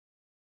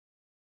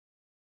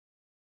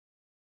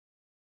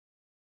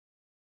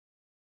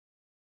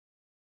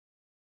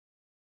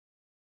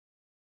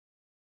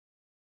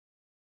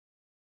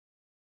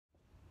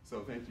So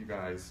thank you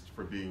guys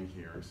for being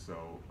here.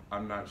 So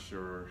I'm not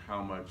sure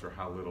how much or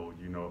how little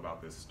you know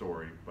about this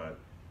story, but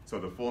so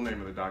the full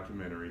name of the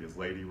documentary is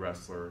Lady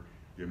Wrestler,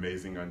 The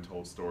Amazing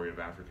Untold Story of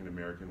African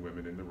American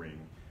Women in the Ring.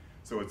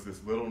 So it's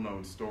this little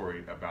known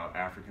story about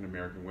African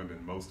American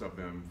women, most of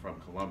them from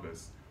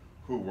Columbus,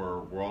 who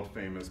were world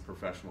famous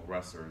professional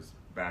wrestlers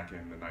back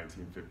in the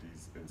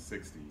 1950s and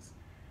 60s.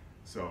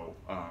 So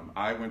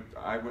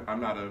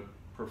I'm not a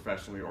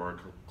professionally or a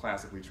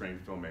classically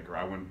trained filmmaker.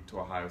 I went to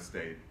Ohio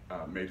State,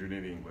 majored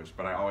in English,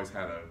 but I always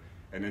had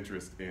an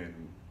interest in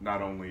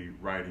not only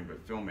writing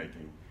but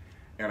filmmaking.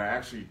 And I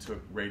actually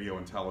took radio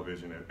and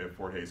television at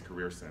Fort Hays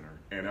Career Center.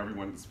 And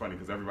it's funny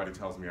because everybody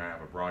tells me I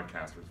have a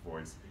broadcaster's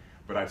voice,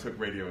 but I took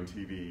radio and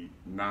TV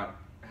not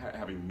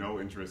having no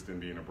interest in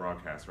being a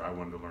broadcaster. I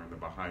wanted to learn the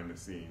behind the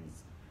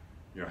scenes,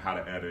 how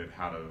to edit,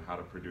 how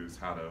to produce,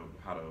 how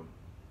to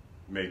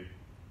make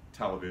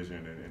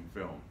television and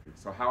film.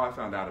 So how I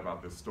found out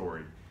about this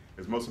story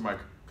is most of my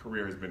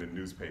career has been in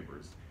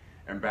newspapers.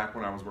 And back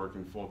when I was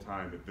working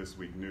full-time at This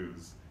Week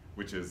News,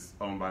 which is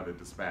owned by the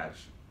Dispatch,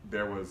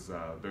 there's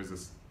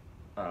this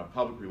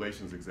public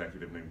relations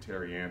executive named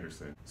Terry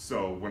Anderson.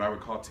 So when I would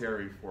call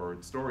Terry for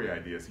story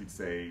ideas, he'd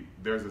say,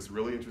 there's this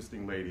really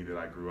interesting lady that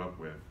I grew up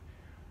with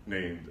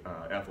named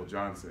Ethel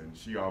Johnson.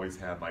 She always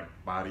had like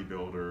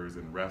bodybuilders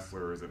and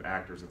wrestlers and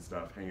actors and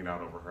stuff hanging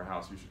out over her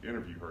house. You should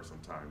interview her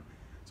sometime.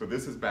 So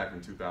this is back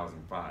in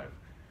 2005.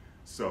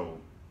 So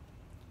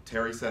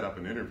Terry set up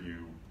an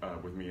interview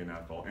with me and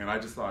Ethel, and I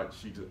just thought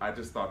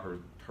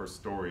her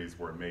stories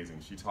were amazing.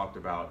 She talked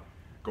about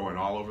going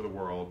all over the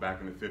world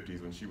back in the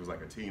 50s when she was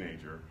like a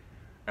teenager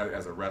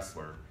as a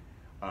wrestler.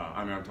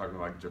 I'm talking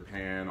like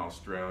Japan,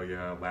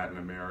 Australia, Latin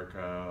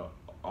America,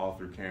 all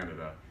through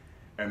Canada.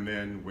 And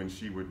then when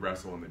she would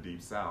wrestle in the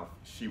Deep South,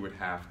 she would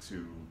have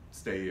to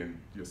stay in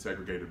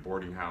segregated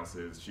boarding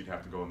houses. She'd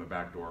have to go in the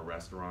back door of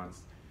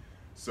restaurants.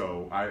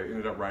 So I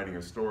ended up writing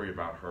a story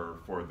about her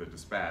for the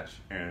Dispatch,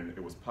 and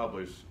it was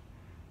published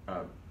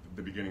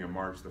the beginning of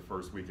March, the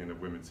first weekend of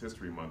Women's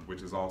History Month,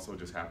 which is also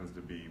just happens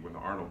to be when the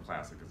Arnold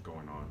Classic is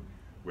going on,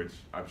 which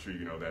I'm sure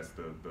you know that's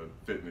the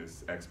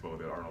fitness expo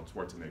that Arnold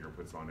Schwarzenegger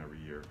puts on every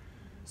year.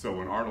 So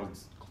when Arnold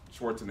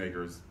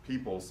Schwarzenegger's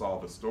people saw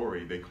the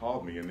story, they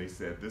called me and they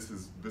said, this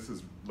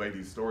is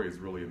Lady's story is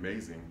really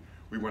amazing.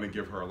 We want to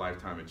give her a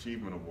Lifetime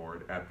Achievement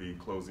Award at the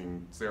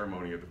closing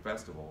ceremony of the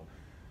festival.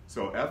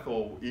 So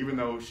Ethel, even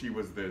though she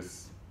was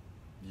this,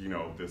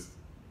 this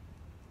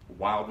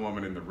wild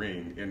woman in the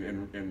ring,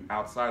 and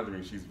outside of the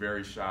ring, she's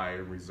very shy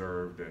and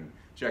reserved, and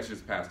she actually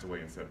just passed away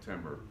in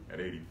September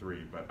at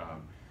 83. But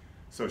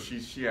so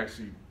she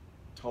actually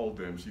told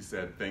them, she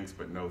said, thanks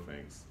but no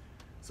thanks.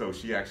 So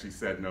she actually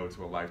said no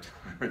to a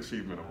Lifetime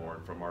Achievement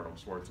Award from Arnold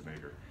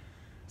Schwarzenegger.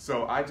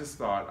 So I just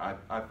thought,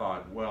 I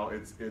thought, well,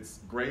 it's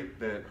great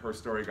that her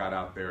story got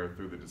out there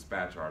through the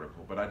Dispatch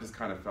article, but I just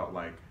kind of felt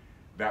like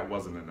that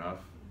wasn't enough.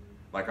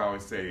 Like I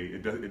always say,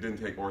 it didn't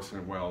take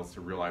Orson Welles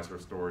to realize her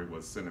story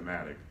was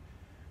cinematic.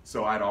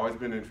 So I'd always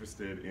been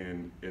interested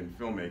in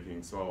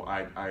filmmaking, so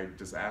I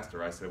just asked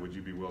her, I said, would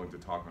you be willing to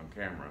talk on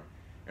camera?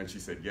 And she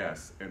said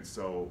yes. And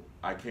so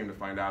I came to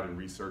find out in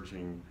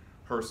researching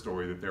her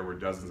story that there were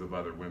dozens of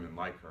other women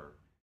like her.